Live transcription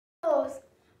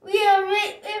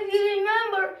if you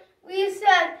remember, we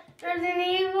said there's an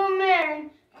evil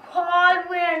man called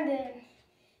Landon.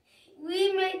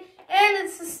 And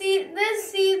it's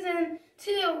this season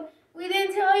 2. We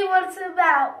didn't tell you what it's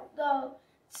about, though.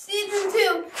 Season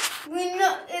 2, we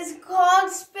know is called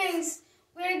Space.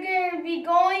 We're going to be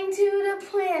going to the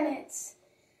planets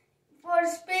for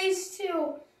Space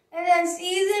 2. And then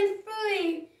Season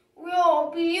 3,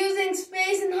 we'll be using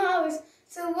space and harvest.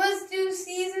 So let's do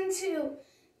Season 2.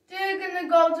 They're going to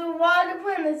go to all the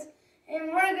planets,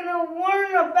 and we're going to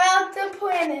learn about the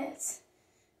planets.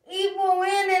 Evil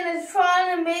Landon is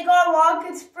trying to make our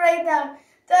rockets break down.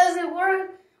 Does it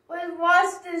work? Let's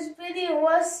watch this video.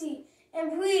 Let's see.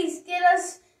 And please get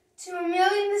us to 1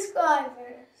 million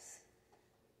subscribers.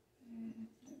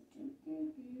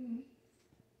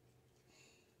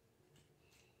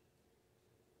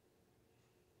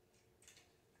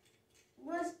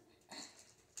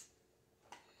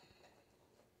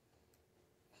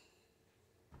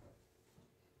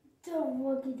 Don't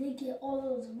worry, they get all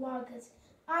those rockets.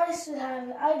 I should have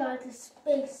it. I got the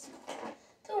space suit.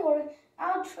 Don't worry,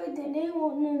 I'll trade them. They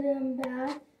won't know that I'm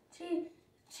bad.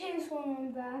 Chase won't know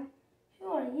I'm bad. Who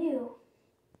are you?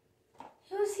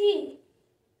 Who's he?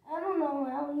 I don't know,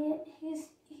 Elliot.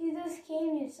 He just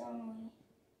came here suddenly.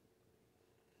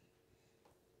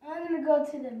 I'm gonna go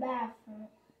to the bathroom.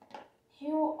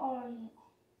 Who are you?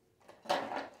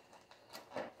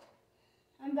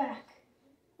 I'm back.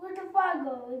 Where'd the fire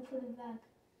go? We put it back.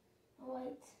 Oh,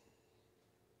 wait.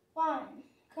 Fine.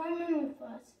 Come in with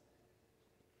us.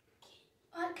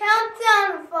 Count down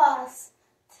with us.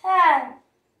 10,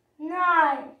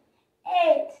 9,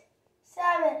 8,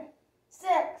 7,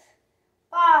 6,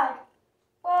 5,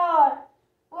 4,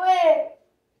 3,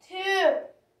 2,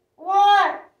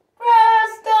 1.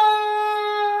 Press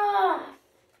off!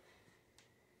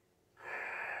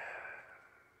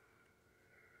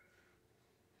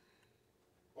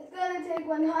 It's going to take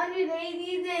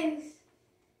 180 days.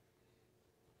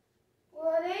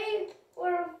 Well, they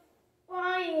were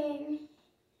flying.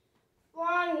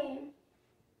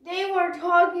 They were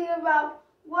talking about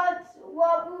what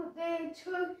they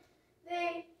took.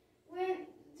 They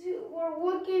were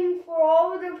looking for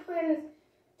all of the planets.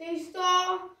 They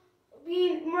saw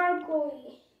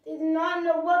Mercury. They did not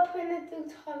know what planet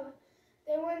to talk about.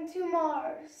 They went to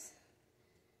Mars.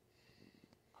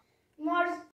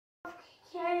 Mars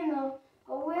volcano,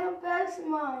 a real best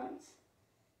months.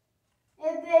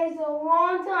 It takes a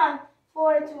long time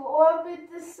for it to orbit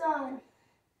the sun.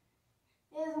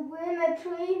 It's in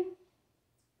between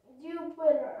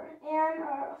Jupiter and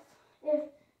Earth.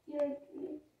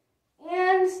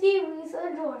 And Ceres, a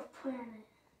dwarf planet.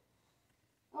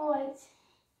 Alright,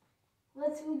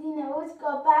 let's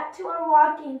go back to our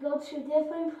rocket and go to a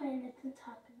different planet to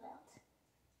talk about.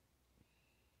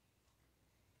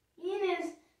 Venus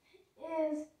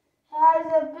has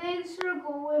a big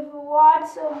circle with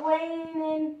lots of rain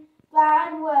and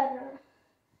bad weather,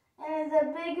 and is the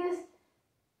biggest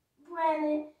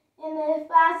planet and the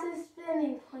fastest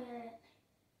spinning planet.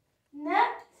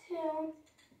 Neptune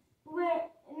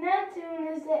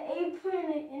is the 8th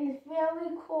planet and is very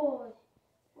cold.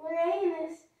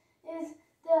 Uranus is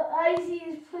the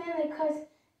iciest planet because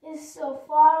it's so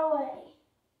far away.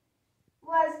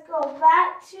 Let's go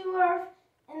back to Earth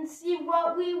and see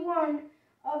what we learned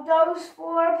of those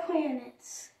 4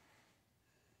 planets.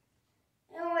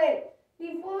 And wait,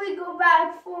 before we go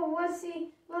back forward,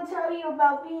 we'll tell you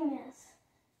about Venus.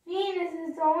 Venus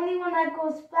is the only one that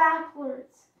goes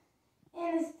backwards.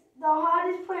 And it's the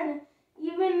hottest planet,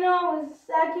 even though it's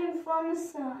second from the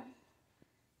sun.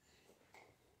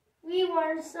 We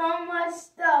learned so much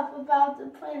stuff about the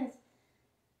planets.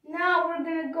 Now we're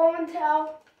going to go and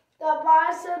tell the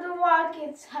boss of the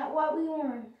rockets what we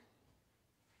learned.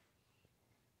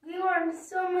 We learned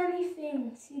so many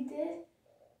things. You did?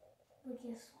 Well,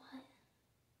 guess what?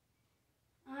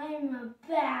 I'm a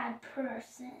bad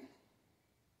person.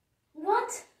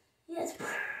 What? Yes.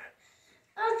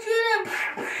 I'll shoot him.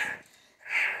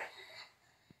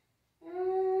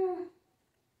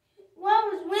 What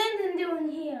was Landon doing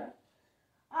here?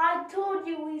 I told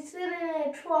you we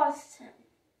shouldn't trust him.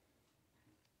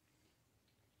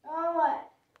 Alright.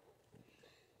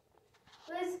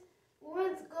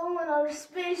 Let's go on our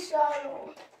space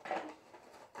shuttle.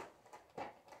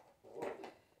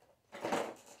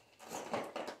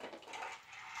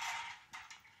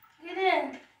 Get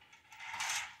in.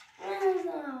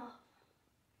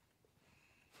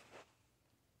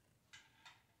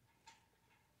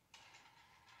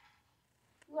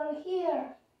 We're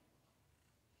here.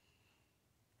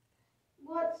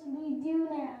 What should we do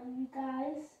now, you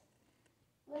guys?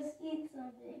 Let's eat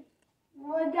something.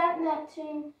 We got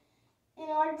Neptune in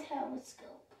our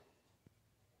telescope.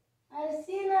 I've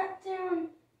seen that down.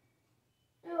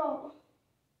 Oh.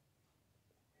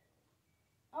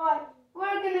 Alright,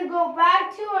 we're going to go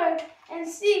back to Earth and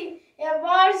see if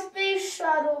our space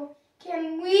shuttle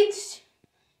can reach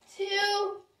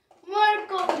to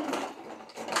Mercury.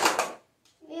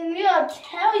 And we'll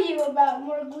tell you about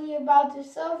Mercury, about the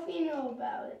stuff we know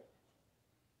about it.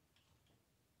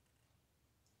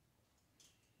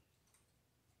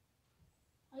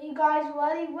 Are you guys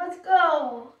ready? Let's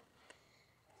go.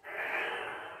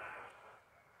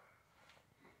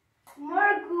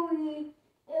 Mercury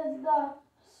is the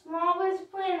smallest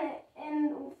planet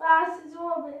and fastest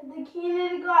orbit. The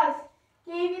Kennedy gas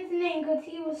gave its name because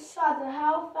he was shot at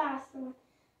how fast it was.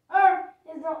 Earth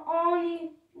is the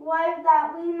only life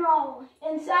that we know,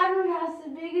 and Saturn has the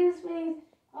biggest wings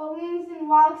and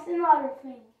rocks and other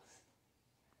things.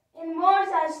 And Mars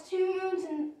has 2 moons,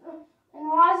 and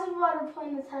lots of other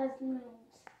planets has moons.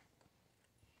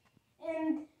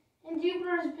 And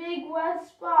Jupiter's big wet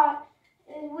spot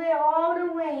is where all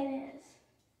the rain is.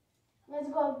 Let's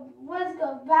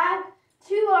go back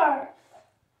to Earth.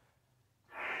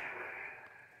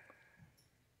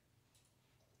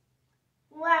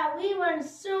 Wow, we learned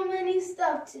so many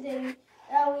stuff today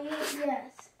that we ate,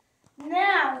 yes.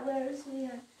 Now, let's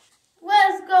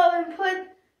go and put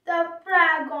the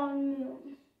flag on the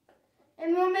moon.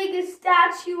 And we'll make a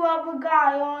statue of a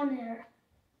guy on there.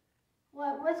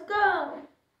 Let's go.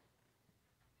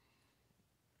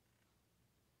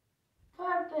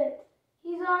 Perfect.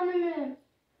 He's on the moon.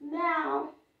 Now,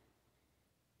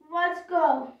 let's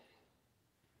go.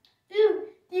 Do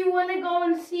you want to go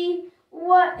and see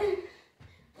what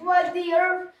the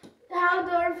Earth, how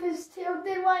the Earth is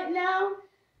tilted right now?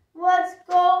 Let's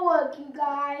go look, you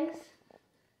guys.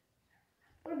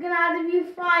 We're going to have to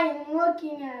be flying and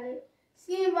looking at it.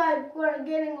 Seems like we're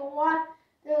getting a lot.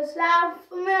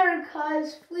 South America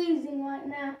is freezing right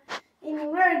now,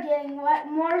 and we're getting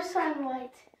more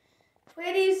sunlight.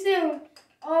 Pretty soon,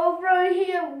 over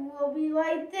here will be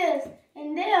like this,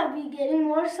 and they'll be getting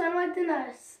more sunlight than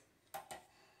us.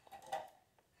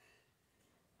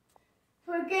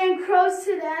 We're getting close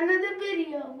to the end of the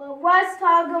video, but let's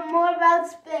talk more about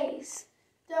space.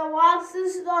 The rocks and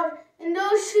stars, and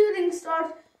those shooting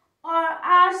stars are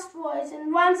asteroids,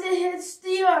 and once it hits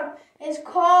the Earth, it's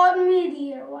called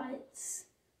meteorites.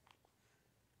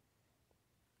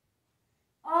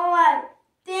 Alright,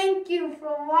 thank you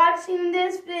for watching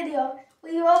this video.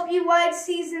 We hope you like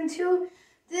Season 2.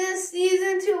 This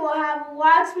Season 2 will have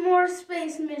lots more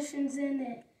space missions in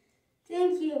it.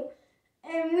 Thank you.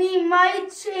 And we might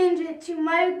change it to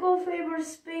Michael Faber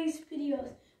Space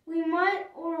videos. We might,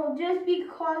 or it'll just be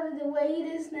because of the way it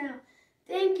is now.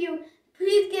 Thank you.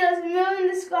 Please get us 1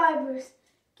 million subscribers.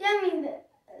 Get me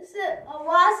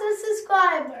lots of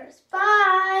subscribers. Bye.